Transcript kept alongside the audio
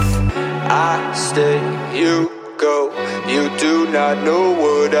I stay, you go. You do not know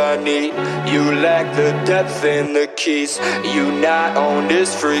what I need. You lack the depth and the keys. You not on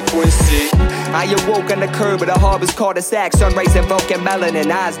this frequency. I awoke on the curb of the harbor's cul-de-sac. Sun rays invoking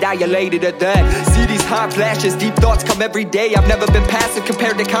melanin, eyes dilated at that. See these hot flashes, deep thoughts come every day. I've never been passive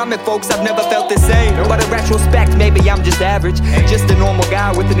compared to common folks. I've never felt the same. But in retrospect, maybe I'm just average. Just a normal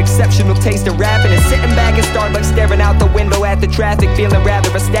guy with an exceptional taste in rapping. And sitting back in Starbucks staring out the window at the traffic, feeling rather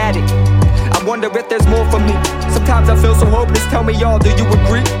ecstatic. I wonder if there's more for me. Sometimes I feel so hopeless, tell me y'all, do you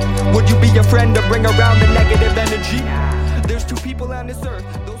agree? Would you be a friend to bring around the negative energy? There's two people on this earth,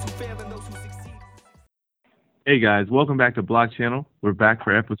 those who fail and those who succeed. Hey guys, welcome back to Block Channel. We're back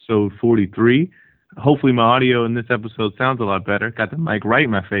for episode 43. Hopefully my audio in this episode sounds a lot better. Got the mic right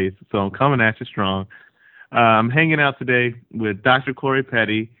in my face, so I'm coming at you strong. I'm hanging out today with Dr. Corey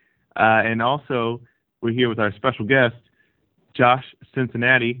Petty, and also we're here with our special guest, Josh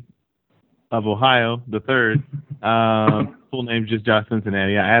Cincinnati of Ohio, the third. Full name's just Josh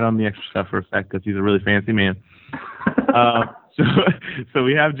Cincinnati. I add on the extra stuff for a sec because he's a really fancy man. So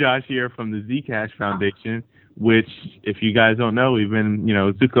we have Josh here from the Zcash Foundation, which, if you guys don't know, we've been,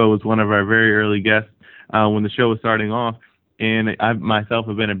 Zuko was one of our very early guests when the show was starting off. And I myself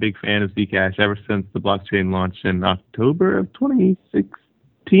have been a big fan of Zcash ever since the blockchain launched in October of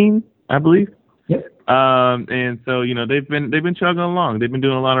 2016, I believe. Yep. And so, they've been chugging along. They've been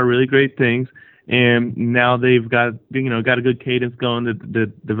doing a lot of really great things. And now they've got a good cadence going.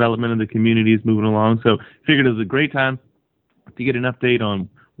 The development of the community is moving along. So figured it was a great time to get an update on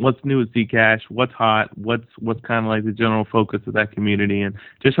what's new at Zcash, what's hot, what's kind of like the general focus of that community, and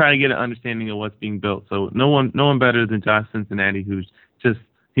just trying to get an understanding of what's being built. So no one better than Josh Cincinnati,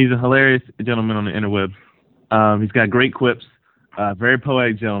 he's a hilarious gentleman on the interwebs. He's got great quips, very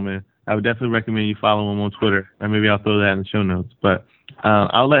poetic gentleman. I would definitely recommend you follow him on Twitter, and maybe I'll throw that in the show notes. But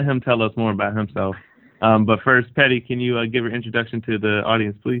I'll let him tell us more about himself. But first, Petty, can you give your introduction to the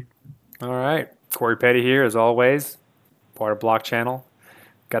audience, please? All right. Corey Petty here, as always, part of Block Channel.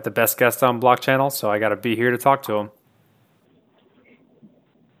 Got the best guest on Block Channel, so I got to be here to talk to him.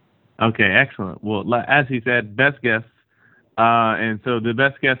 Okay, excellent. Well, as he said, best guests. And so the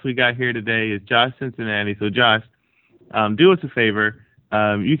best guest we got here today is Josh Cincinnati. So, Josh, do us a favor.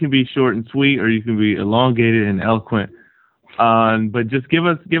 You can be short and sweet, or you can be elongated and eloquent. But just give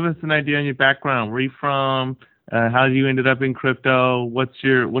us an idea on your background. Where you from? How you ended up in crypto? What's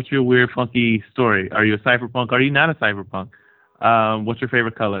your weird, funky story? Are you a cypherpunk? Are you not a cypherpunk? What's your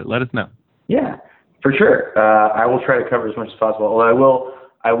favorite color? Let us know. Yeah, for sure. I will try to cover as much as possible. Although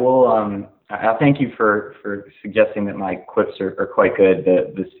I will. I thank you for suggesting that my quips are quite good.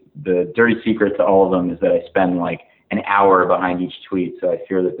 The dirty secret to all of them is that I spend like an hour behind each tweet, so I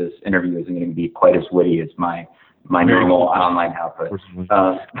fear that this interview isn't going to be quite as witty as my normal online output.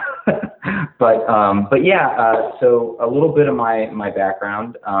 But yeah, so a little bit of my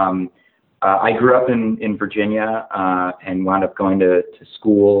background. I grew up in Virginia and wound up going to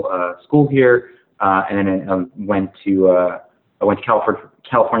school here, and then I went to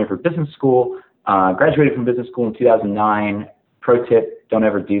California for business school. Graduated from business school in 2009. Pro tip: don't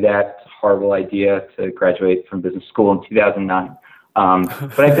ever do that. It's a horrible idea to graduate from business school in 2009.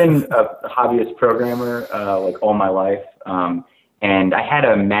 But I've been a hobbyist programmer like all my life, and I had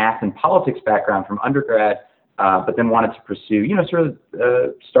a math and politics background from undergrad, but then wanted to pursue, sort of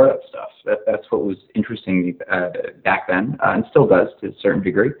startup stuff. That's what was interesting me back then, and still does to a certain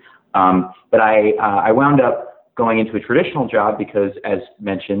degree. But I wound up going into a traditional job because, as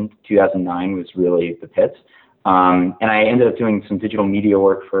mentioned, 2009 was really the pits. And I ended up doing some digital media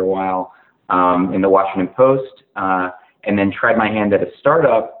work for a while in the Washington Post, and then tried my hand at a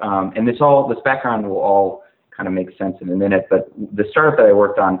startup. And this background will all kind of make sense in a minute. But the startup that I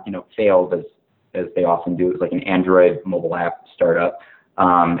worked on, failed as they often do. It was like an Android mobile app startup,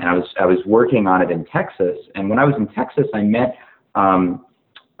 and I was working on it in Texas. And when I was in Texas, I met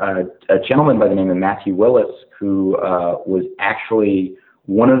a gentleman by the name of Matthew Willis, who was actually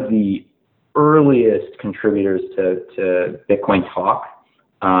one of the earliest contributors to Bitcoin Talk,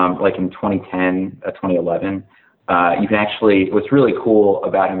 like in 2010, 2011. You can actually, what's really cool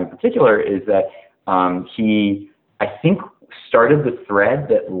about him in particular is that he, I think, started the thread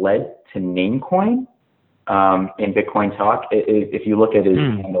that led to Namecoin in Bitcoin Talk. If you look at his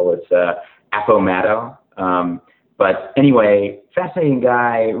handle, it's Apomato. But anyway, fascinating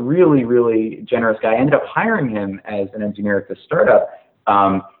guy, really, really generous guy. I ended up hiring him as an engineer at the startup.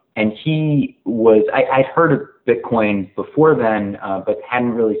 And he was, I'd heard of Bitcoin before then, but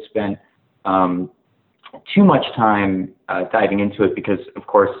hadn't really spent too much time diving into it because, of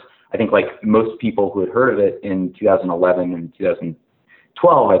course, I think like most people who had heard of it in 2011 and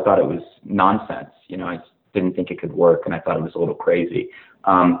 12, I thought it was nonsense. I just didn't think it could work, and I thought it was a little crazy.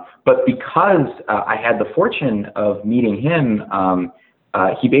 But because I had the fortune of meeting him,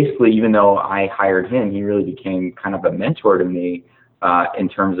 he basically, even though I hired him, he really became kind of a mentor to me in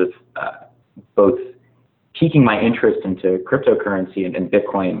terms of both piquing my interest into cryptocurrency and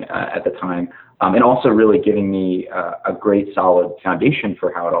Bitcoin at the time, and also really giving me a great solid foundation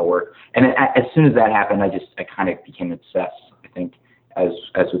for how it all worked. And as soon as that happened, I kind of became obsessed, I think, as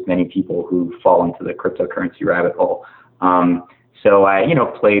with many people who fall into the cryptocurrency rabbit hole. So I,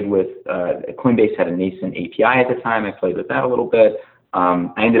 played with, Coinbase had a nascent API at the time. I played with that a little bit.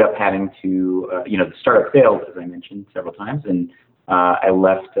 I ended up having to, the startup failed, as I mentioned several times, and I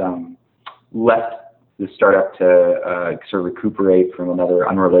left the startup to sort of recuperate from another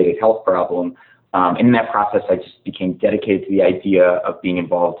unrelated health problem. And in that process, I just became dedicated to the idea of being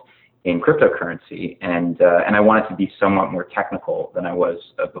involved in cryptocurrency, and I wanted to be somewhat more technical than I was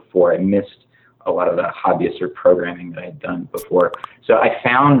before. I missed a lot of the hobbyist or programming that I had done before. So I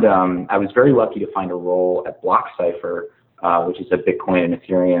found, I was very lucky to find a role at BlockCypher, which is a Bitcoin and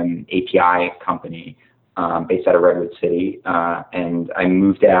Ethereum API company based out of Redwood City. And I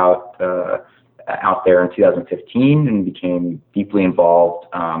moved out there in 2015 and became deeply involved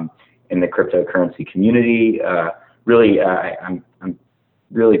in the cryptocurrency community. I'm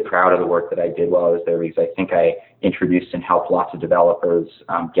really proud of the work that I did while I was there, because I think I introduced and helped lots of developers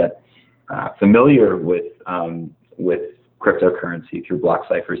get familiar with cryptocurrency through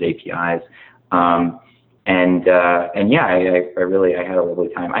BlockCypher's APIs, and yeah, I had a lovely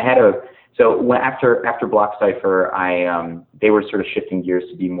time. After BlockCypher, they were sort of shifting gears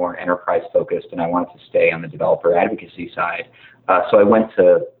to be more enterprise focused, and I wanted to stay on the developer advocacy side. So I went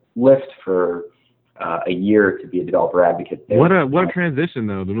to Lyft for a year to be a developer advocate there. What a transition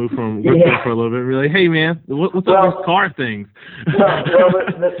though, to move from Lyft for a little bit. Really, hey man, what's up with these car things?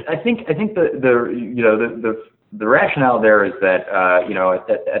 I think the rationale there is that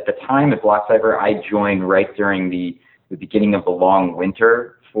at the time at BlockCypher, I joined right during the beginning of the long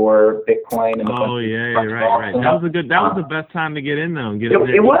winter for Bitcoin. And right. That was the best time to get in though.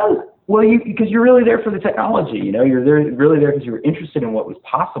 It was. Well, because you're really there for the technology, you're really there because you were interested in what was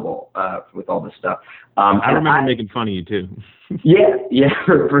possible with all this stuff. I remember making fun of you too. Yeah, that's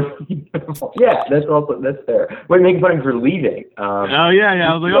fair. We're making fun of you for leaving.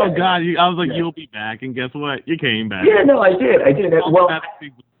 I was like, oh God, you'll be back, and guess what? You came back. Yeah, no, I did. Well,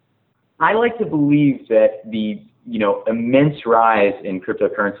 I like to believe that the immense rise in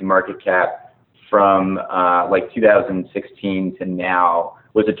cryptocurrency market cap from 2016 to now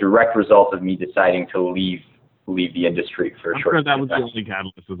was a direct result of me deciding to leave the industry for a short time. That was the only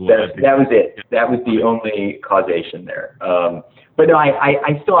catalyst as well. That was it. That was the only causation there. But no,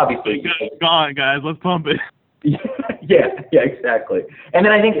 I still obviously. Go on, guys. Let's pump it. Yeah, exactly. And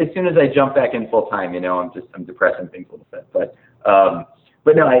then I think as soon as I jump back in full time, I'm depressing things a little bit. But no,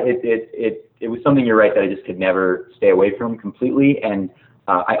 it was something, you're right, that I just could never stay away from completely. And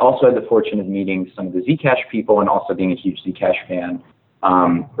I also had the fortune of meeting some of the Zcash people and also being a huge Zcash fan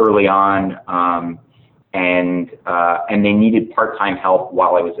early on, and they needed part-time help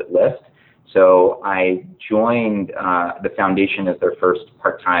while I was at Lyft. So I joined the foundation as their first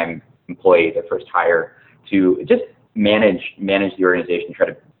part-time employee, their first hire, to just manage the organization, try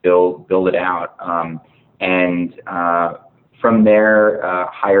to build it out, and from there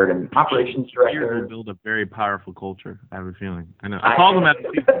hired an operations director. Beard will build a very powerful culture, I have a feeling. I know. I call them at the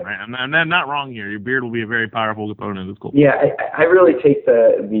season, right? I'm not wrong here. Your beard will be a very powerful component of this culture. Yeah, I really take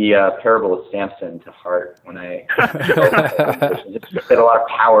the parable of Samson to heart when I just get a lot of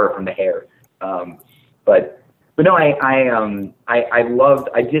power from the hair. But no, I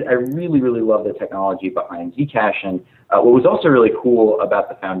really loved the technology behind Zcash, and what was also really cool about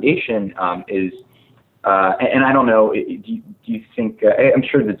the foundation is. And I don't know, do you think, I'm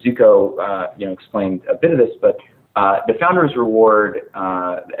sure that Zooko, explained a bit of this, but the Founders Reward,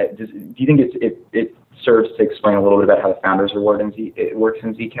 do you think it serves to explain a little bit about how the Founders Reward works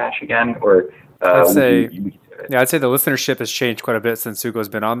in Zcash again? Or I'd say the listenership has changed quite a bit since Zuko's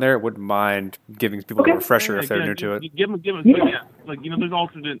been on there. Wouldn't mind giving people a refresher if they're new to it. Give them,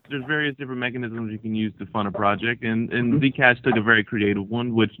 there's various different mechanisms you can use to fund a project, and Zcash took a very creative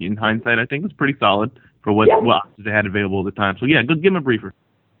one, which in hindsight I think was pretty solid for what options they had available at the time. So yeah, give them a briefer.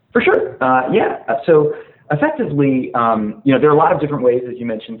 For sure. So effectively, there are a lot of different ways, as you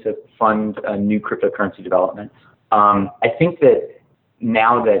mentioned, to fund new cryptocurrency development. I think that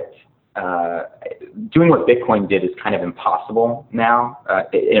now that doing what Bitcoin did is kind of impossible now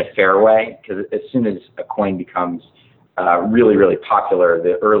in a fair way, because as soon as a coin becomes really, really popular,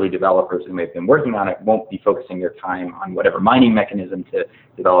 the early developers who may have been working on it won't be focusing their time on whatever mining mechanism to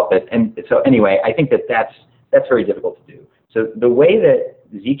develop it. And so anyway, I think that's very difficult to do. So the way that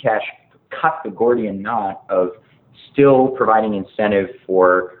Zcash cut the Gordian knot of still providing incentive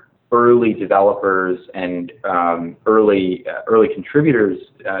for early developers and early contributors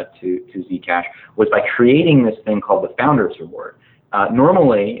to Zcash was by creating this thing called the Founders Reward.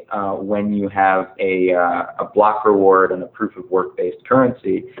 Normally, when you have a block reward and a proof of work-based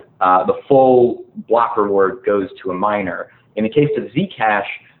currency, the full block reward goes to a miner. In the case of Zcash,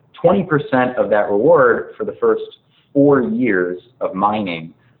 20% of that reward for the first 4 years of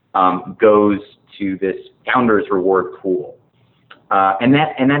mining goes to this Founders Reward pool. And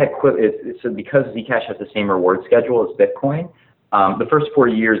that so because Zcash has the same reward schedule as Bitcoin, the first 4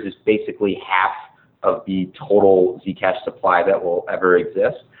 years is basically half of the total Zcash supply that will ever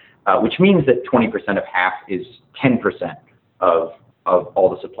exist, which means that 20% of half is 10% of all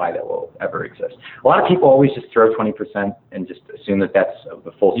the supply that will ever exist. A lot of people always just throw 20% and just assume that that's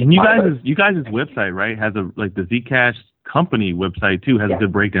the full supply. And you guys' website, right, has the Zcash company website too, has a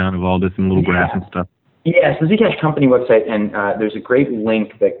good breakdown of all this and little graphs and stuff. Yes, the Zcash company website, and there's a great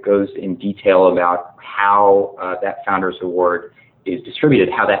link that goes in detail about how that Founders Reward is distributed,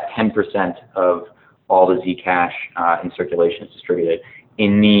 how that 10% of all the Zcash in circulation is distributed.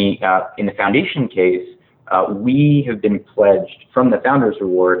 In the foundation case, we have been pledged from the Founders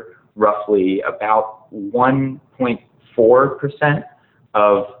Reward roughly about 1.4%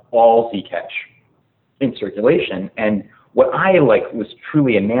 of all Zcash in circulation. And what I was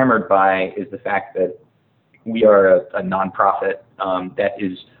truly enamored by is the fact that we are a nonprofit that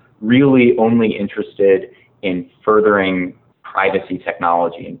is really only interested in furthering privacy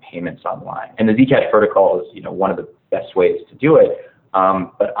technology and payments online. And the Zcash protocol is, one of the best ways to do it.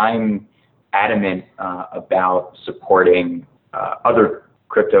 But I'm adamant about supporting other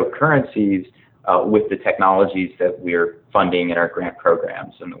cryptocurrencies with the technologies that we're funding in our grant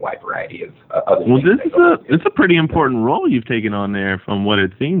programs and the wide variety of other things. Well, it's a pretty important role you've taken on there from what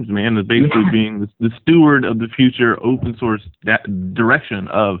it seems, man, is basically being the steward of the future open source direction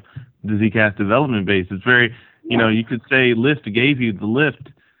of the Zcash development base. It's very, you could say Lyft gave you the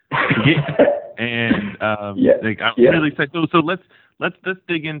lift to get, and I'm really excited. So let's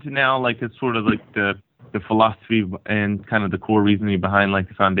dig into now it's sort of the philosophy and kind of the core reasoning behind the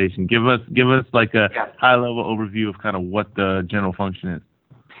foundation. Give us a high level overview of kind of what the general function is.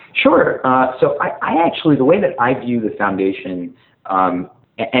 Sure. So I actually, the way that I view the foundation, and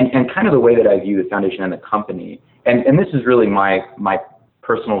kind of the way that I view the foundation and the company, and this is really my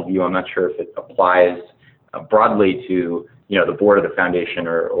personal view. I'm not sure if it applies broadly to the board of the foundation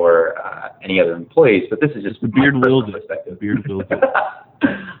or any other employees, but this is just the beard will perspective. Beard will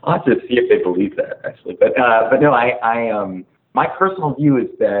I'll have to see if they believe that, actually. But no, my personal view is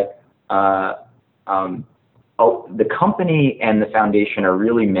that the company and the foundation are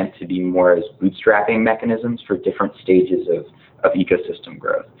really meant to be more as bootstrapping mechanisms for different stages of ecosystem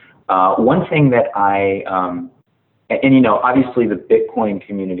growth. One thing that obviously the Bitcoin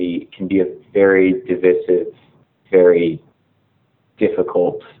community can be a very divisive, very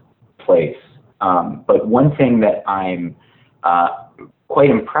difficult place. But one thing that I'm quite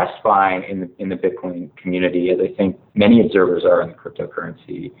impressed by in the Bitcoin community, as I think many observers are in the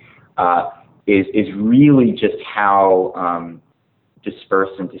cryptocurrency, is really just how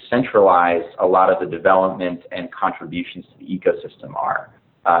dispersed and decentralized a lot of the development and contributions to the ecosystem are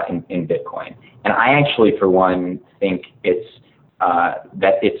in Bitcoin. And I actually, for one, think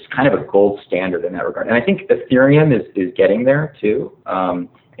that it's kind of a gold standard in that regard. And I think Ethereum is getting there too,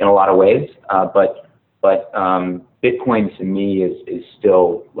 in a lot of ways. But Bitcoin to me is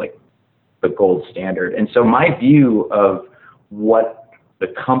still the gold standard. And so my view of what the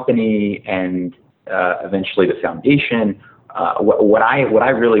company and eventually the foundation, what I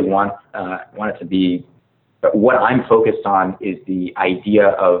really want it to be, what I'm focused on is the idea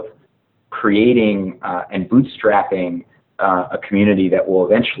of creating and bootstrapping a community that will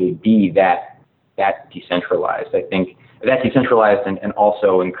eventually be that decentralized. I think that decentralized and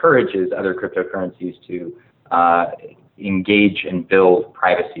also encourages other cryptocurrencies to engage and build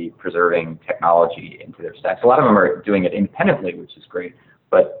privacy-preserving technology into their stacks. A lot of them are doing it independently, which is great,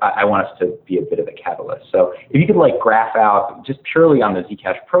 but I want us to be a bit of a catalyst. So if you could graph out, just purely on the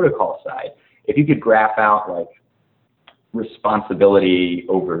Zcash protocol side, if you could graph out responsibility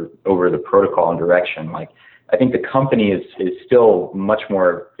over the protocol and direction, I think the company is still much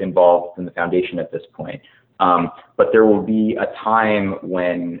more involved than the foundation at this point. But there will be a time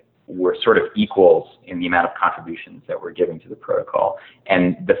when we're sort of equals in the amount of contributions that we're giving to the protocol.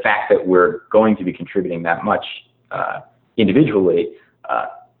 And the fact that we're going to be contributing that much individually,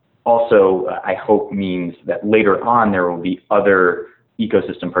 also I hope means that later on there will be other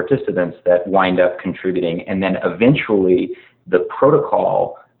ecosystem participants that wind up contributing, and then eventually the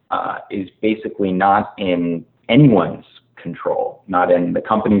protocol is basically not in anyone's control, not in the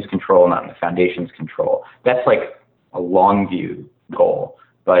company's control, not in the foundation's control. That's like a long view goal,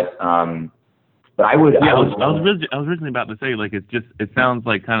 but I would. Yeah, I was originally about to say, like, it sounds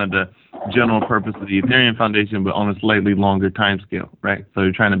like kind of the general purpose of the Ethereum Foundation, but on a slightly longer time scale, right? So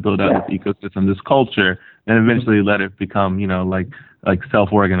you're trying to build out this ecosystem, this culture, and eventually let it become, like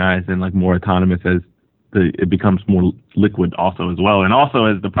self-organized and like more autonomous as it becomes more liquid also as well. And also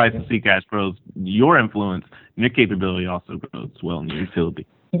as the price of Zcash grows, your influence and your capability also grows as well in your utility.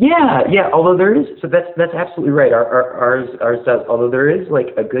 Yeah. Although there is, so that's absolutely right. Ours does. Although there is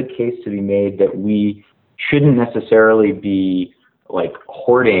like a good case to be made that we shouldn't necessarily be like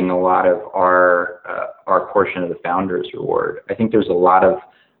hoarding a lot of our portion of the founders' reward. I think there's a lot of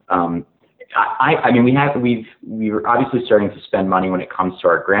we're obviously starting to spend money when it comes to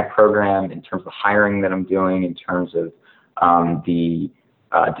our grant program, in terms of hiring that I'm doing, in terms of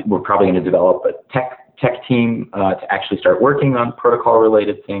we're probably going to develop a tech team to actually start working on protocol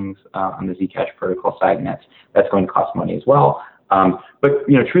related things on the Zcash protocol side, and that's going to cost money as well. But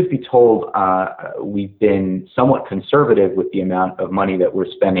truth be told, we've been somewhat conservative with the amount of money that we're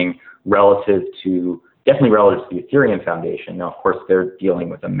spending definitely relative to the Ethereum Foundation. Now, of course, they're dealing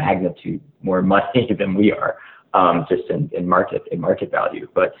with a magnitude more money than we are, just in market value.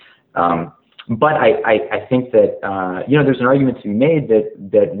 But I think that there's an argument to be made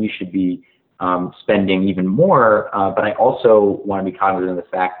that we should be spending even more. But I also want to be cognizant of the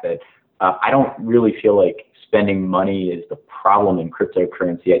fact that I don't really feel like spending money is the problem in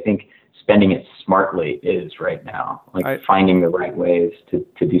cryptocurrency. I think spending it smartly is right now, finding the right ways to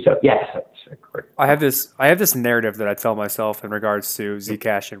do so. Yes. I have this narrative that I tell myself in regards to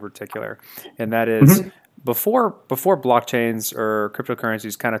Zcash in particular, and that is before blockchains or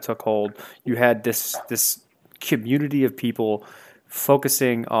cryptocurrencies kind of took hold, you had this community of people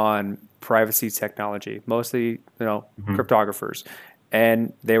focusing on privacy technology, mostly cryptographers,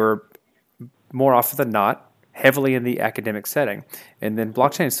 and they were more often than not heavily in the academic setting. And then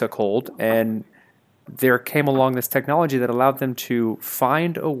blockchains took hold, and there came along this technology that allowed them to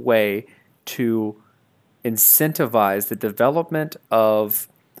find a way to incentivize the development of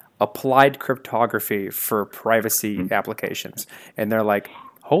applied cryptography for privacy applications. And they're like,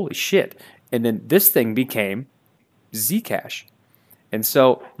 holy shit. And then this thing became Zcash. And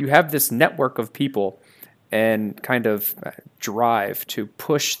so you have this network of people and kind of drive to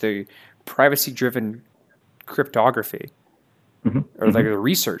push the privacy-driven cryptography, or like the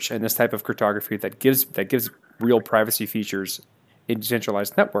research in this type of cryptography that gives real privacy features in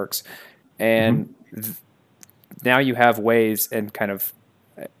decentralized networks. And now you have ways and kind of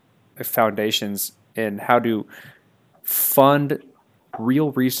foundations in how to fund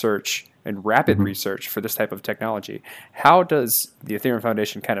real research and rapid research for this type of technology. How does the Ethereum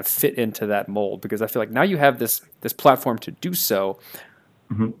Foundation kind of fit into that mold? Because I feel like now you have this platform to do so.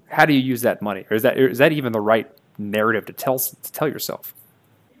 How do you use that money? Or is that even the right narrative to tell yourself?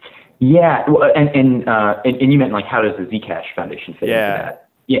 Yeah, well, and you meant like how does the Zcash Foundation fit into that?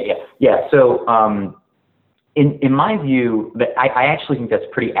 Yeah. So in my view, that I actually think that's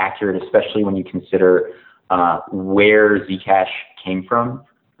pretty accurate, especially when you consider where Zcash came from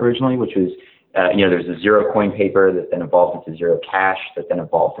originally, which was there's a Zero Coin paper that then evolved into Zero Cash, that then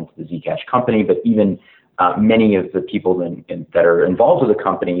evolved into the Zcash company, but even many of the people that are involved with the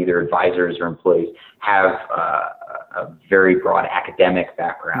company, either advisors or employees, have a very broad academic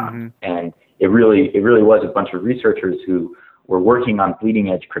background, and it really was a bunch of researchers who were working on bleeding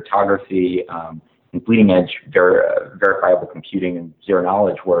edge cryptography and bleeding edge verifiable computing and zero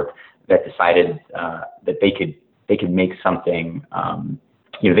knowledge work that decided that they could make something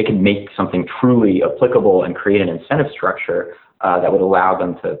they could make something truly applicable and create an incentive structure that would allow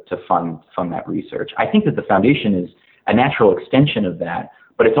them to fund that research. I think that the foundation is a natural extension of that,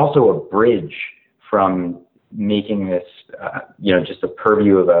 but it's also a bridge from making this, just a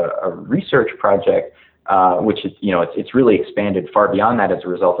purview of a research project, which is, it's really expanded far beyond that as a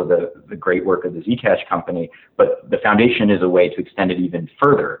result of the great work of the Zcash company. But the foundation is a way to extend it even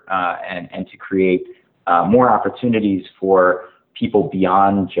further and to create more opportunities for people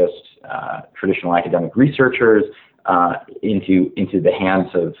beyond just traditional academic researchers into the hands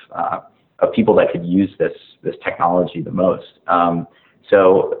of people that could use this technology the most.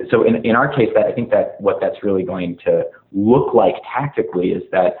 So in our case, I think that what that's really going to look like tactically is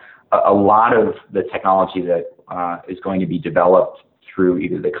that a lot of the technology that is going to be developed through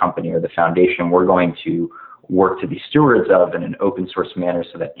either the company or the foundation, we're going to work to be stewards of in an open source manner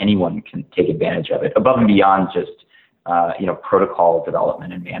so that anyone can take advantage of it, above and beyond just protocol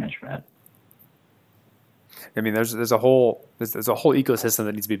development and management. I mean, there's a whole ecosystem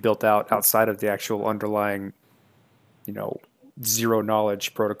that needs to be built out outside of the actual underlying, zero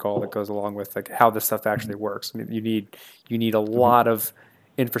knowledge protocol that goes along with like how this stuff actually works. I mean, you need a lot of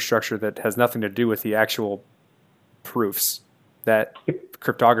infrastructure that has nothing to do with the actual proofs that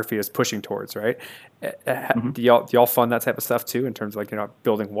cryptography is pushing towards, right? Do y'all fund that type of stuff too, in terms of like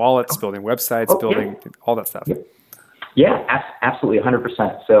building wallets, building websites, building all that stuff? Yeah, absolutely,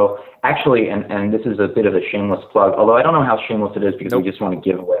 100%. So actually, and this is a bit of a shameless plug, although I don't know how shameless it is because we just want to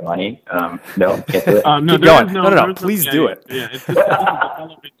give away money. No, can't do it. Keep going. No, please do it. Yeah, it's a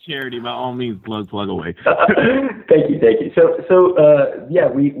development charity. By all means, plug away. Thank you. So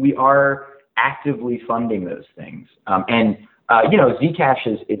we are actively funding those things. Zcash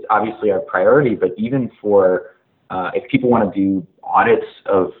is obviously our priority, but even for if people want to do audits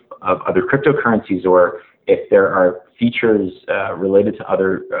of other cryptocurrencies, or if there are features related to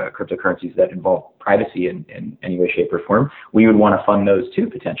other cryptocurrencies that involve privacy in any way, shape, or form, we would want to fund those too,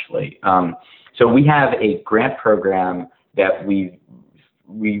 potentially. So we have a grant program that we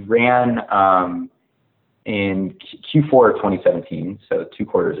ran in Q4 of 2017, so 2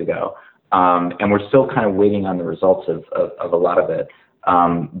 quarters ago, and we're still kind of waiting on the results of a lot of it.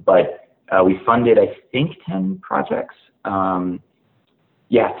 But we funded, I think, 10 projects.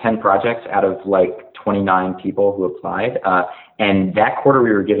 10 projects out of like 29 people who applied. And that quarter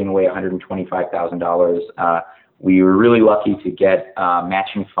we were giving away $125,000. We were really lucky to get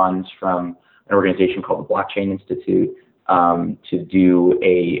matching funds from an organization called the Blockchain Institute to do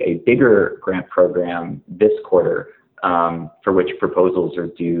a bigger grant program this quarter, for which proposals are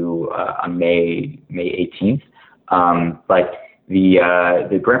due on May 18th. But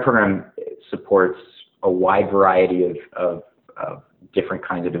the grant program supports a wide variety of different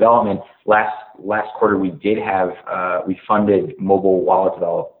kinds of development. Last quarter, we did have we funded mobile wallet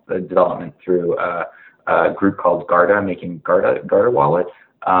development through a group called Garda, making Garda wallet.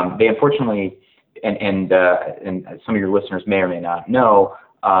 They unfortunately, and some of your listeners may or may not know,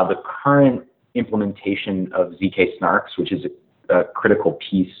 the current implementation of ZK Snarks, which is a critical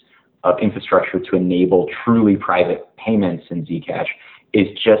piece of infrastructure to enable truly private payments in Zcash, is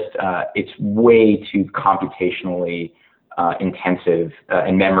just it's way too computationally intensive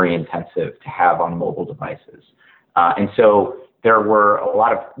and memory intensive to have on mobile devices. And so there were a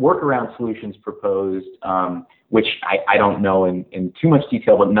lot of workaround solutions proposed, which I don't know in too much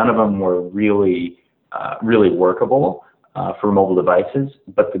detail, but none of them were really workable for mobile devices.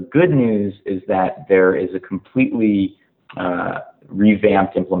 But the good news is that there is a completely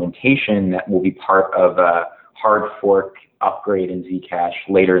revamped implementation that will be part of a hard fork upgrade in Zcash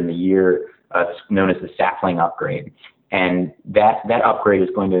later in the year, known as the Sapling upgrade. And that upgrade is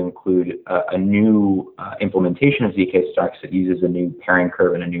going to include a new implementation of ZK Snarks that uses a new pairing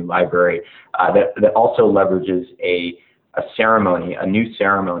curve and a new library that also leverages a new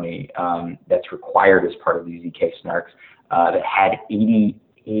ceremony that's required as part of the ZK Snarks that had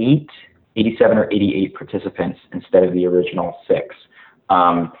 87 or 88 participants instead of the original 6.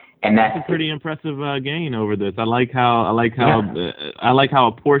 And that's a pretty impressive gain over this. I like how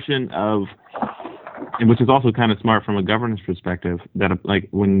a portion of, and which is also kind of smart from a governance perspective, that like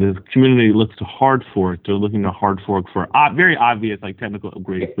when the community looks to hard fork, they're looking to hard fork for very obvious like technical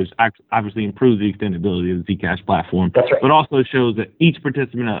upgrades, which obviously improves the extendability of the Zcash platform. That's right. But also shows that each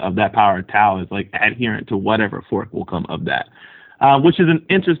participant of that powered Tau is like adherent to whatever fork will come of that, which is an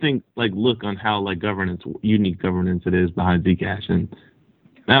interesting like look on how like unique governance it is behind Zcash. And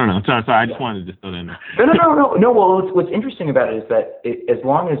I don't know. Sorry. I just wanted to throw that in there. No. Well, what's interesting about it is that as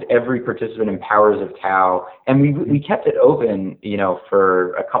long as every participant in Powers of Tau, and we kept it open,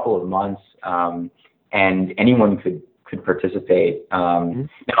 for a couple of months, and anyone could participate. Now,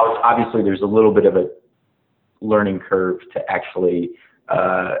 obviously, there's a little bit of a learning curve to actually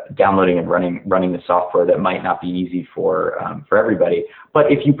downloading and running the software that might not be easy for everybody.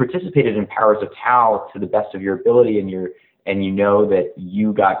 But if you participated in Powers of Tau to the best of your ability, and you know that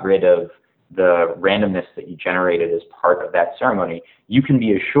you got rid of the randomness that you generated as part of that ceremony, you can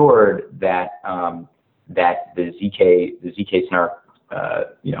be assured that that the ZK Snark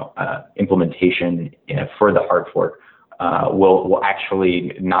implementation for the hard fork will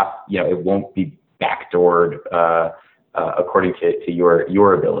actually not, it won't be backdoored according to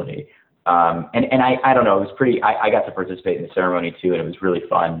your ability. And I don't know, it was pretty. I got to participate in the ceremony too, and it was really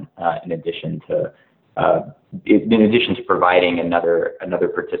fun. In addition to providing another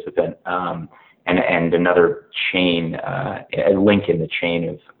participant and another chain, a link in the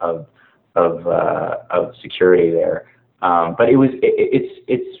chain of of security there. But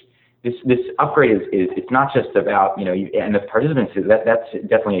this upgrade is it's not just about, and the participants, that's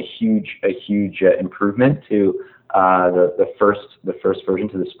definitely a huge improvement to the first version,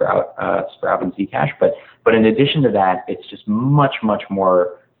 to the Sprout and Zcash. But in addition to that, it's just much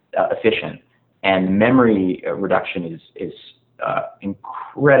more efficient, and memory reduction is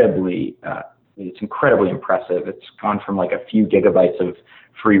incredibly impressive. It's gone from like a few gigabytes of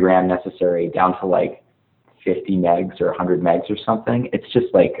free RAM necessary down to like 50 megs or 100 megs or something. It's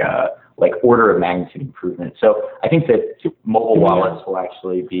just like order of magnitude improvement. So I think that mobile wallets will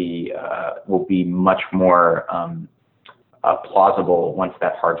actually be much more plausible once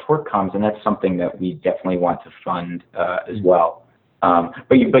that hard fork comes, and that's something that we definitely want to fund as well.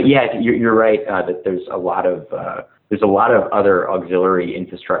 But yeah, you're right that there's a lot of other auxiliary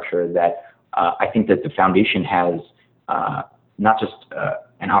infrastructure that I think that the foundation has not just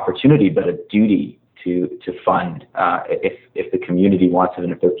an opportunity but a duty to fund if the community wants it,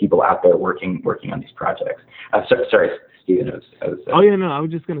 and if there are people out there working on these projects. Sorry, Stephen. I was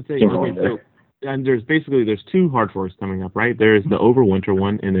just going to say. And there's two hard forks coming up, right? There's the Overwinter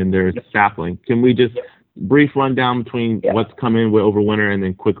one, and then there's Sapling. Can we just brief rundown between what's coming with Overwinter and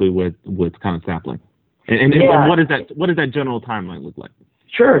then quickly what's kind of Sapling? And what does that general timeline look like?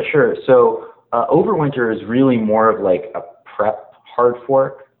 Sure. So Overwinter is really more of like a prep hard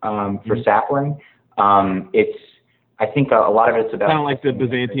fork for Sapling. I think a lot of it's about kind of like the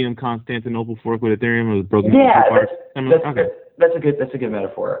Byzantium Constantinople fork with Ethereum. It was broken into parts. That's a good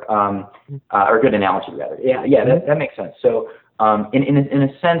metaphor, or a good analogy rather. Yeah, that makes sense. So in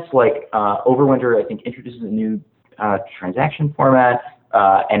a sense, like Overwinter, I think introduces a new transaction format,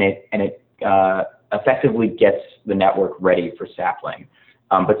 and it effectively gets the network ready for Sapling.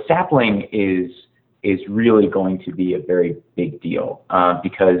 But Sapling is really going to be a very big deal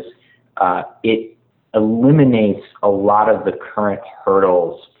because it eliminates a lot of the current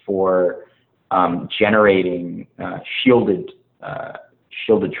hurdles for generating shielded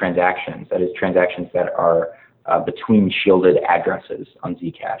transactions. That is, transactions that are between shielded addresses on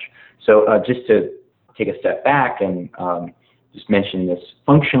Zcash. So just to take a step back and just mention this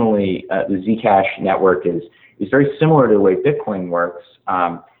functionally, the Zcash network is very similar to the way Bitcoin works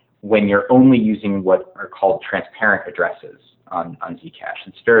when you're only using what are called transparent addresses on Zcash.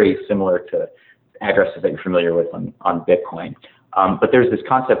 It's very similar to addresses that you're familiar with on Bitcoin. But there's this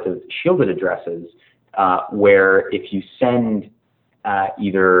concept of shielded addresses where if you send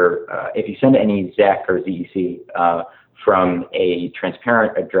any ZEC or ZEC from a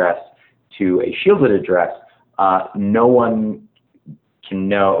transparent address to a shielded address, no one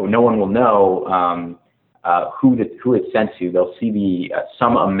will know who it's sent to. They'll see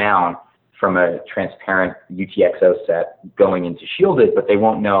some amount from a transparent UTXO set going into shielded, but they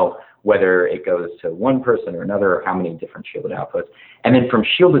won't know whether it goes to one person or another, or how many different shielded outputs. And then from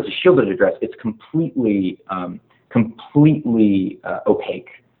shielded to shielded address, it's completely opaque.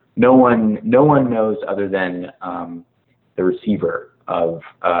 No one knows other than the receiver of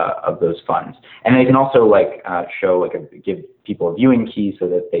those funds. And they can also give people a viewing key so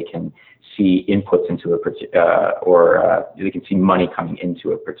that they can see inputs into they can see money coming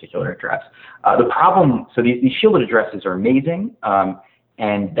into a particular address. The problem, so these shielded addresses are amazing.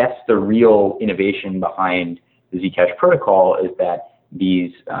 And that's the real innovation behind the Zcash protocol, is that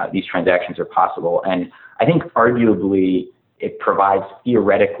these transactions are possible. And I think arguably it provides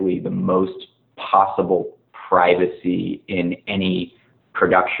theoretically the most possible privacy in any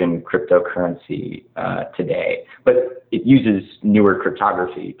production cryptocurrency today. But it uses newer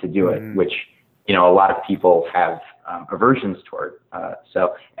cryptography to do it, which a lot of people have aversions toward.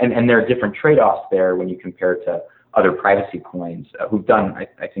 And there are different trade-offs there when you compare to other privacy coins who've done,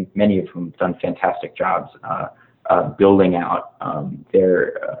 I think many of whom have done fantastic jobs building out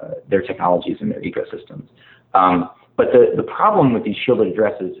their technologies and their ecosystems. But the problem with these shielded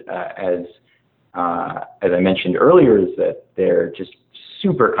addresses, as I mentioned earlier, is that they're just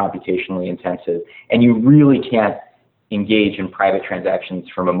super computationally intensive, and you really can't engage in private transactions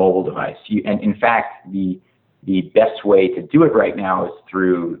from a mobile device. And in fact, the best way to do it right now is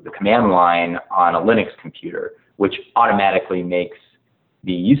through the command line on a Linux computer, which automatically makes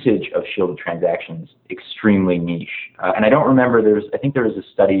the usage of shielded transactions extremely niche. And I don't remember, I think there was a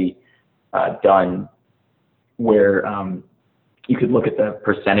study done where you could look at the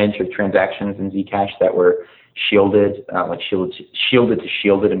percentage of transactions in Zcash that were shielded, shielded to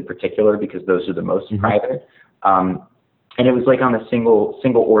shielded in particular, because those are the most private. And it was like on the single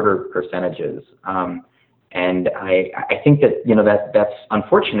order percentages. And I think that that's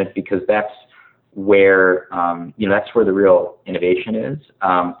unfortunate, because that's where the real innovation is.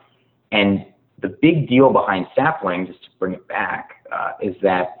 And the big deal behind sapling, just to bring it back, is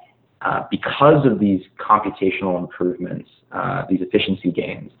that because of these computational improvements, these efficiency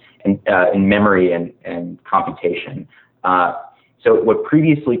gains in memory and computation, so what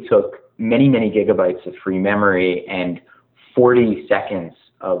previously took many, many gigabytes of free memory and 40 seconds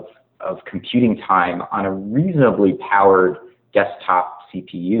of computing time on a reasonably powered desktop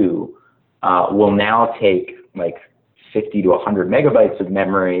CPU will now take like 50 to 100 megabytes of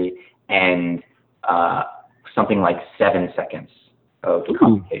memory and something like 7 seconds of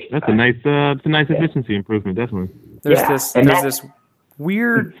computation. That's time. a nice efficiency improvement, definitely. There's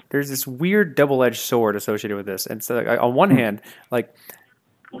this weird double-edged sword associated with this. And so on one hand, like,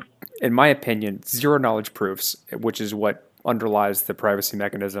 in my opinion, zero knowledge proofs, which is what underlies the privacy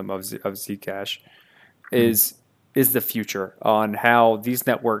mechanism of Zcash, is the future on how these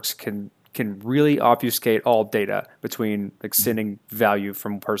networks can really obfuscate all data between like sending value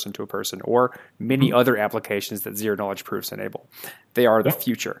from person to a person or many other applications that zero knowledge proofs enable. They are the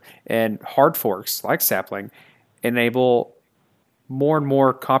future. And hard forks like Sapling enable more and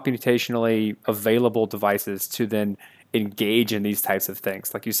more computationally available devices to then engage in these types of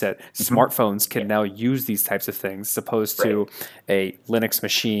things. Like you said, smartphones can now use these types of things as opposed to a Linux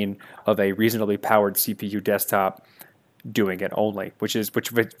machine of a reasonably powered CPU desktop doing it only, which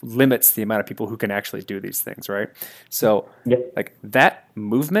limits the amount of people who can actually do these things, right? So like that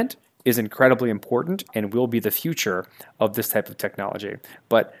movement is incredibly important and will be the future of this type of technology.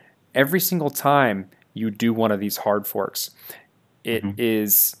 But every single time you do one of these hard forks, it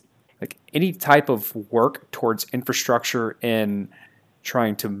is like any type of work towards infrastructure in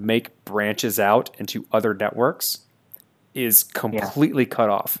trying to make branches out into other networks is completely cut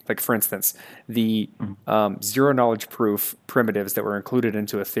off. Like, for instance, the zero knowledge proof primitives that were included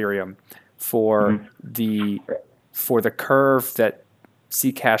into Ethereum for the curve that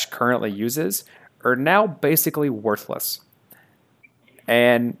Zcash currently uses are now basically worthless.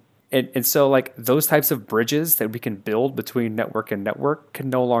 And so like those types of bridges that we can build between network and network can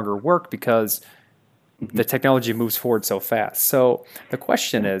no longer work because the technology moves forward so fast. So the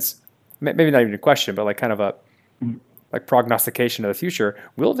question is, maybe not even a question, but like kind of a like prognostication of the future.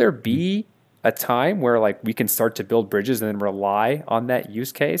 Will there be a time where like we can start to build bridges and then rely on that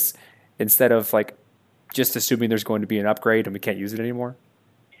use case instead of like just assuming there's going to be an upgrade and we can't use it anymore?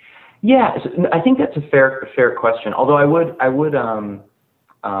 Yeah, I think that's a fair question. Although I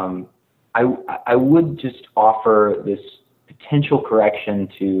would just offer this potential correction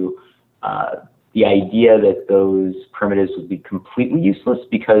to the idea that those primitives would be completely useless,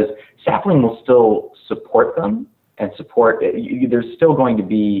 because Sapling will still support them and there's still going to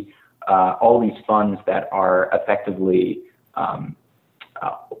be all these funds that are effectively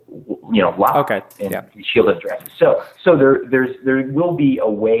locked in shielded addresses. So there will be a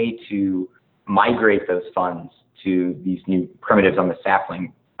way to migrate those funds to these new primitives on the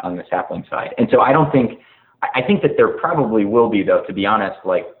sapling side. And so I think that there probably will be, though, to be honest,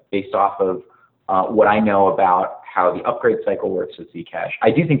 like based off of what I know about how the upgrade cycle works with Zcash,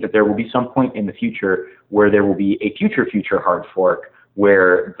 I do think that there will be some point in the future where there will be a future hard fork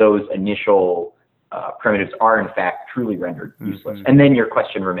where those initial primitives are in fact truly rendered useless. And then your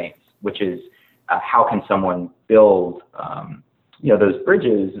question remains, which is how can someone build those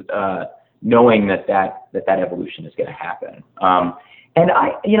bridges knowing that evolution is going to happen. And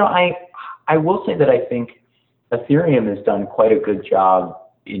I will say that I think Ethereum has done quite a good job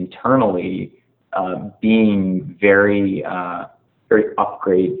internally being very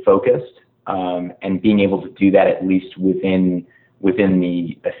upgrade focused and being able to do that at least within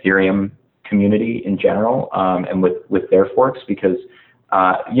the Ethereum community in general and with their forks, because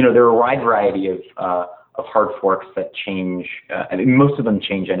there are a wide variety of hard forks that change. I mean, most of them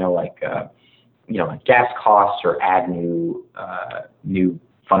change. I know, like gas costs, or add new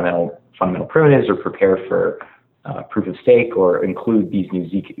fundamental primitives, or prepare for proof of stake, or include these new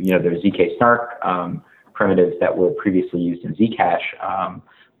their ZK Snark primitives that were previously used in Zcash.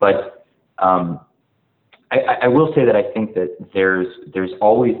 But I will say that I think that there's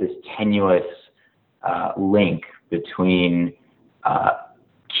always this tenuous link between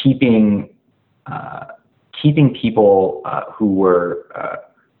keeping people who were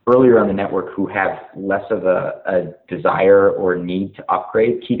earlier on the network, who have less of a desire or need to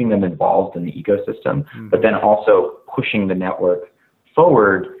upgrade, keeping them involved in the ecosystem, but then also pushing the network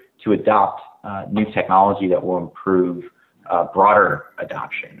forward to adopt new technology that will improve broader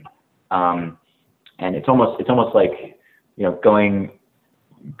adoption. And it's almost like going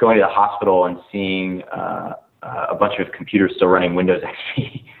to the hospital and seeing a bunch of computers still running Windows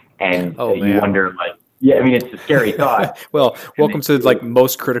XP, and you wonder, like, Yeah, I mean, it's a scary thought. Well, welcome to like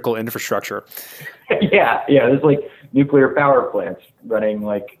most critical infrastructure. Yeah. There's like nuclear power plants running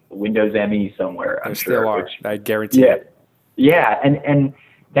like Windows ME somewhere. I'm sure. Still are. I guarantee Yeah, it. yeah, and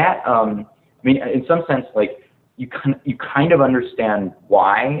that I mean, in some sense, like you kind of understand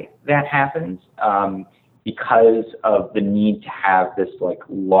why that happens, because of the need to have this like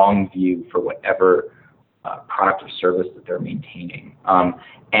long view for whatever product or service that they're maintaining.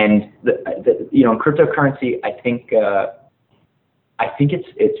 And in cryptocurrency, I think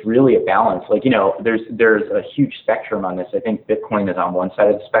it's really a balance. Like, there's a huge spectrum on this. I think Bitcoin is on one side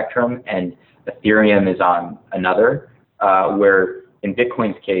of the spectrum and Ethereum is on another, where in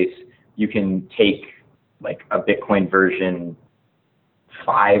Bitcoin's case, you can take like a Bitcoin version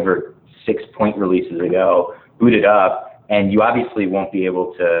 5 or 6 point releases ago, boot it up, and you obviously won't be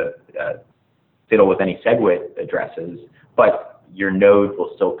able to fiddle with any SegWit addresses, but your node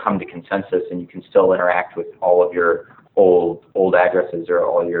will still come to consensus and you can still interact with all of your old addresses or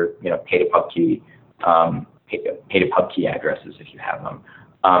all your pay to pub key addresses if you have them.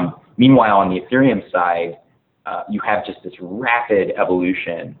 Meanwhile, on the Ethereum side, you have just this rapid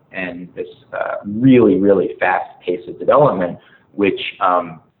evolution and this really, really fast pace of development, which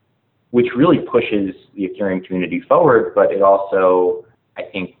really pushes the Ethereum community forward, but it also, I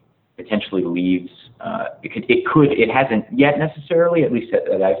think, potentially leaves, it hasn't yet necessarily, at least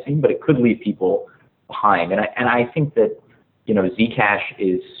that I've seen, but it could leave people behind. And I think that, Zcash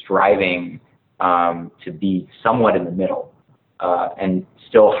is striving to be somewhat in the middle, and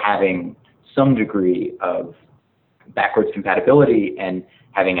still having some degree of backwards compatibility and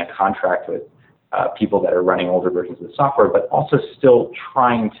having a contract with people that are running older versions of the software, but also still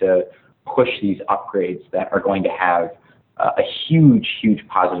trying to push these upgrades that are going to have a huge, huge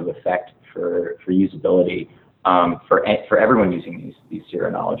positive effect for usability for everyone using these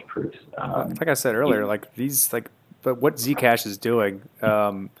zero knowledge proofs. Like I said earlier, but what Zcash is doing,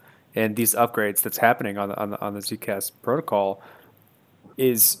 and these upgrades that's happening on the Zcash protocol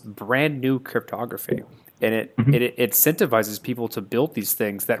is brand new cryptography, and it incentivizes people to build these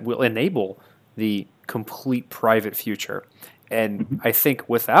things that will enable the complete private future. And I think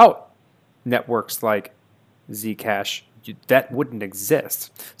without networks like Zcash, that wouldn't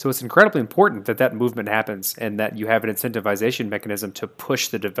exist. So it's incredibly important that movement happens and that you have an incentivization mechanism to push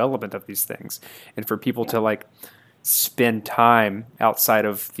the development of these things, and for people to like spend time outside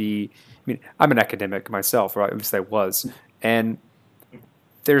of I'm an academic myself, or at least I was, and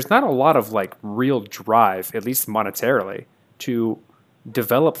there's not a lot of like real drive, at least monetarily, to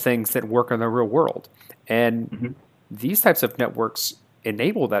develop things that work in the real world. And these types of networks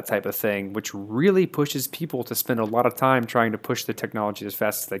enable that type of thing, which really pushes people to spend a lot of time trying to push the technology as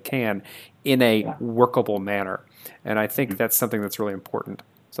fast as they can in a workable manner. And I think that's something that's really important.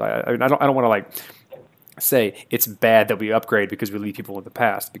 So I don't want to like say it's bad that we upgrade because we leave people in the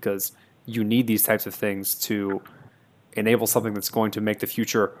past, because you need these types of things to enable something that's going to make the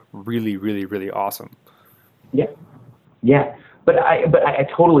future really, really, really awesome. Yeah. But I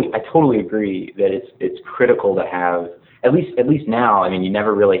totally agree that it's critical to have at least now. I mean, you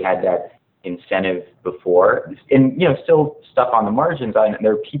never really had that incentive before, and still stuff on the margins.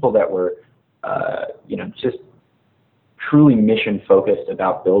 There are people that were just truly mission focused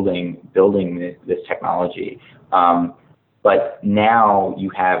about building this technology. But now you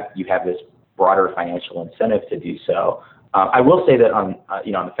have this broader financial incentive to do so. I will say that on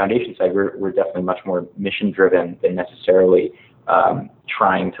the foundation side, we're definitely much more mission driven than necessarily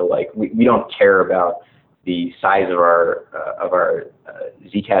trying to we don't care about the size of our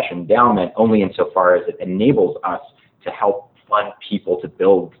Zcash endowment, only insofar as it enables us to help fund people to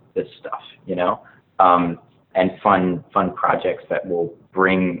build this stuff, and fund projects that will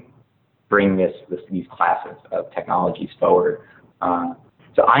bring these classes of technologies forward.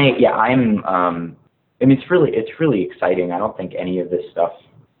 So it's really exciting. I don't think any of this stuff,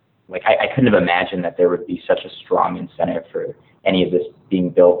 I couldn't have imagined that there would be such a strong incentive for any of this being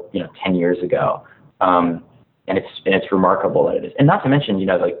built, 10 years ago. And it's remarkable that it is. And not to mention,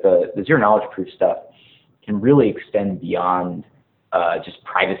 the zero knowledge proof stuff can really extend beyond just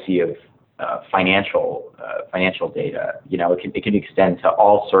privacy of financial data. It can extend to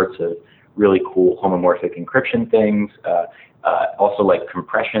all sorts of really cool homomorphic encryption things. Also like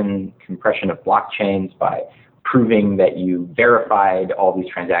compression of blockchains by proving that you verified all these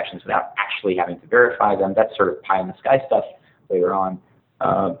transactions without actually having to verify them. That's sort of pie in the sky stuff later on,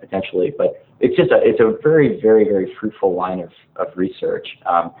 potentially. But it's a very, very, very fruitful line of research.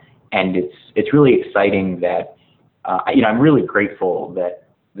 And it's really exciting that, I'm really grateful that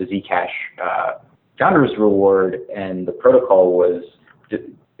the Zcash Founders Reward and the protocol was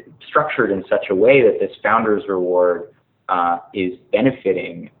structured in such a way that this founders reward is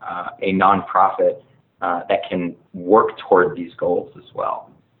benefiting a nonprofit that can work toward these goals as well.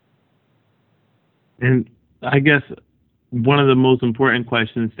 And I guess one of the most important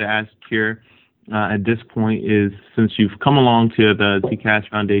questions to ask here at this point is, since you've come along to the Zcash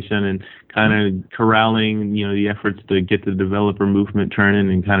Foundation and kind of corralling, the efforts to get the developer movement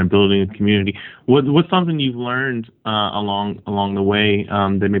turning and kind of building a community, what's something you've learned along the way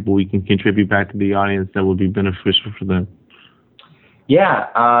that maybe we can contribute back to the audience that would be beneficial for them? Yeah,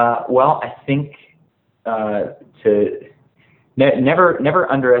 well, I think to never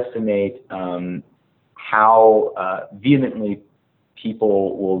underestimate how vehemently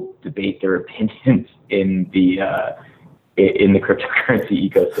people will debate their opinions in the cryptocurrency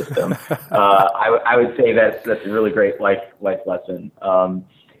ecosystem. I would say that's a really great life lesson.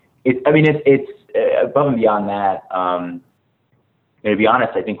 It's above and beyond that. To be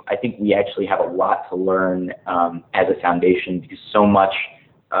honest, I think we actually have a lot to learn as a foundation, because so much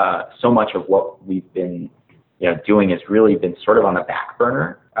of what we've been doing has really been sort of on the back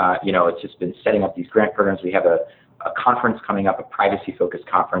burner. It's just been setting up these grant programs. We have a conference coming up, a privacy-focused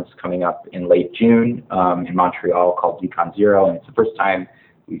conference coming up in late June in Montreal called Zcon Zero, and it's the first time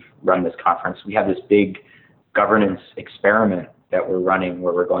we've run this conference. We have this big governance experiment that we're running,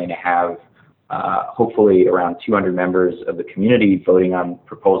 where we're going to have hopefully around 200 members of the community voting on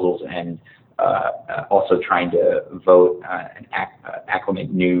proposals, and also trying to vote and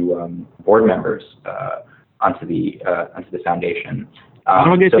acclimate new board members onto the foundation. How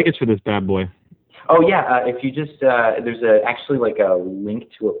do I get tickets for this bad boy? Oh yeah, if you just there's actually a link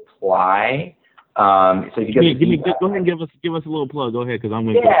to apply. So if you go ahead and give us a little plug. Go ahead, because I'm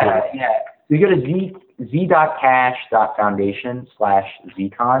going to. Yeah. So you go to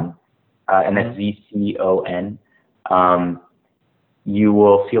z.cash.foundation/Zcon, and that's ZCON. You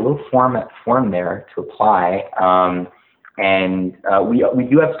will see a little form there to apply. And we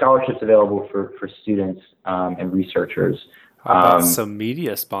do have scholarships available for students and researchers. How about some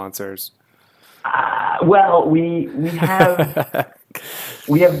media sponsors? Well, we have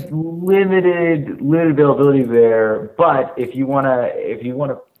limited availability there, but if you wanna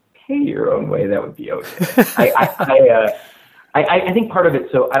pay your own way, that would be okay. I think part of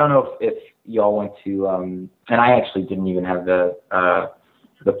it. So I don't know if y'all went to, and I actually didn't even have the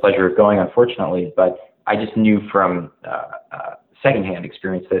pleasure of going, unfortunately, but I just knew from secondhand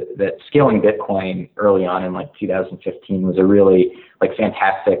experience that scaling Bitcoin early on in 2015 was a really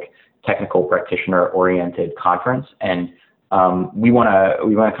fantastic technical practitioner oriented conference, and we want to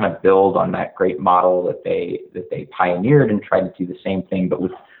kind of build on that great model that they pioneered and try to do the same thing, but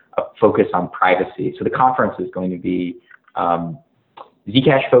with a focus on privacy. So the conference is going to be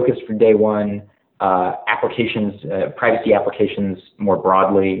Zcash focused for day one, applications, privacy applications more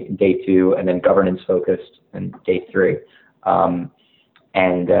broadly day two, and then governance focused in day three.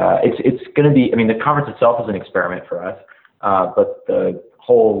 It's going to be, the conference itself is an experiment for us, but the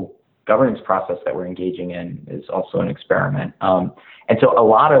whole governance process that we're engaging in is also an experiment. And so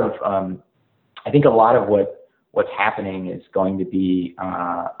I think a lot of what's happening is going to be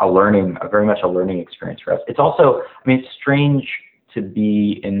very much a learning experience for us. It's also, it's strange to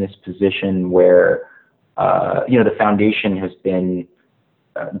be in this position where, the foundation has been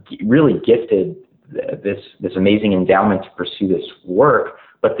really gifted this amazing endowment to pursue this work,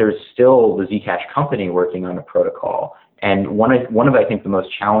 but there's still the Zcash company working on a protocol. And one of I think the most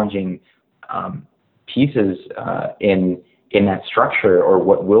challenging pieces in that structure, or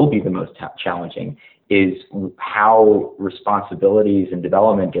what will be the most challenging, is how responsibilities and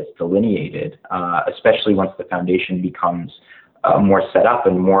development gets delineated, especially once the foundation becomes more set up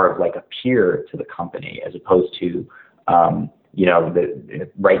and more of a peer to the company, as opposed to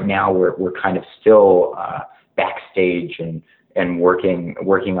right now we're kind of still backstage and working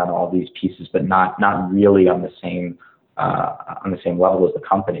on all these pieces, but not really on the same level as the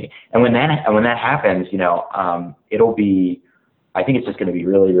company. And when that happens, it'll be, I think it's just going to be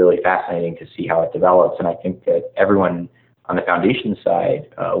really, really fascinating to see how it develops. And I think that everyone on the foundation side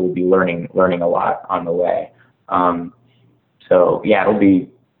will be learning a lot on the way. So yeah, it'll be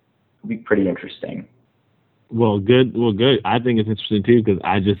pretty interesting. Well, good. I think it's interesting too, because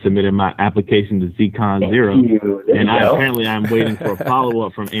I just submitted my application to Zcon Zero, and apparently I'm waiting for a follow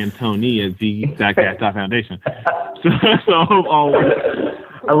up from Antony at Zcash Foundation. So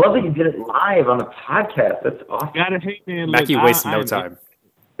I love that you did it live on the podcast. That's awesome. Gotta hate, man. Mackie wastes no time.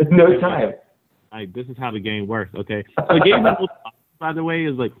 No time. This is how the game works. Okay. So the game, by the way,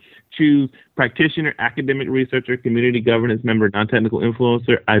 is choose practitioner, academic researcher, community governance member, non-technical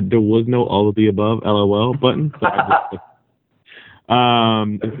influencer. There was no all of the above LOL button. So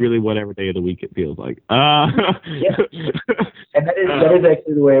It's really whatever day of the week it feels like. Yeah. And that is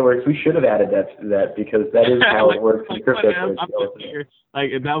actually the way it works. We should have added that to that because that is how it works in crypto.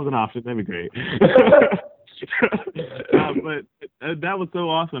 Like if that was an option, that'd be great. But that was so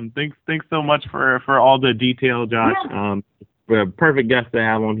awesome. Thanks so much for all the detail, Josh. We're a perfect guest to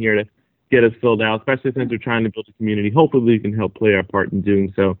have on here to get us filled out, especially since we're trying to build a community. Hopefully we can help play our part in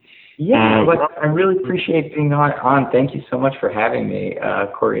doing so. Yeah, I really appreciate being on. Thank you so much for having me,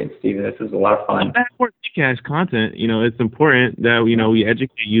 Corey and Steven. This was a lot of fun. For Zcash content, it's important that we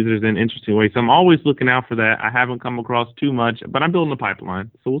educate users in interesting ways. So I'm always looking out for that. I haven't come across too much, but I'm building a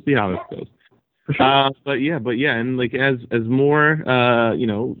pipeline, so we'll see how this goes. For sure. But yeah, and like as more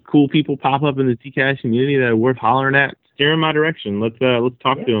cool people pop up in the Zcash community that are worth hollering at, steer in my direction. Let's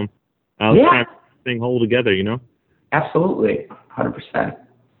talk to them. Let's try to thing hold together. Absolutely, 100%.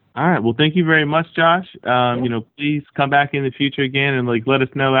 All right. Well, thank you very much, Josh. Please come back in the future again and let us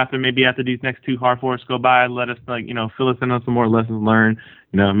know after these next 2 hard forks go by. Let us fill us in on some more lessons learned.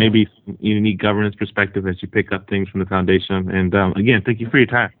 Maybe some unique governance perspective as you pick up things from the foundation. And again, thank you for your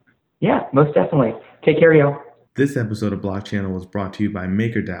time. Yeah, most definitely. Take care, yo. This episode of Block Channel was brought to you by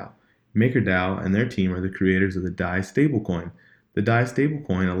MakerDAO. MakerDAO and their team are the creators of the DAI stablecoin. The DAI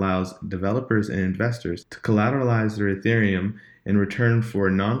stablecoin allows developers and investors to collateralize their Ethereum in return for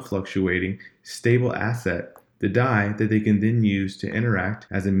a non-fluctuating, stable asset, the DAI, that they can then use to interact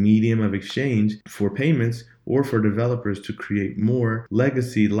as a medium of exchange for payments or for developers to create more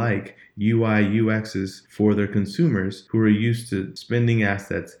legacy-like UI UXs for their consumers who are used to spending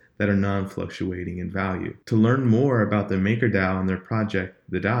assets that are non-fluctuating in value. To learn more about the MakerDAO and their project,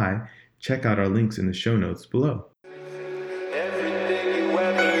 the DAI, check out our links in the show notes below.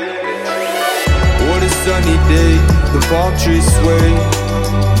 What a sunny day, the palm trees sway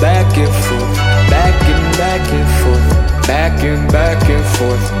back and forth, back and forth, back and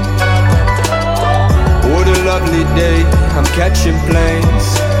forth. What a lovely day, I'm catching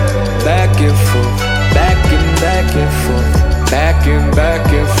planes back and forth, back and forth, back and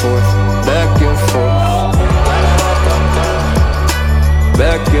forth, back and forth,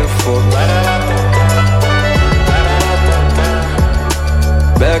 back and forth.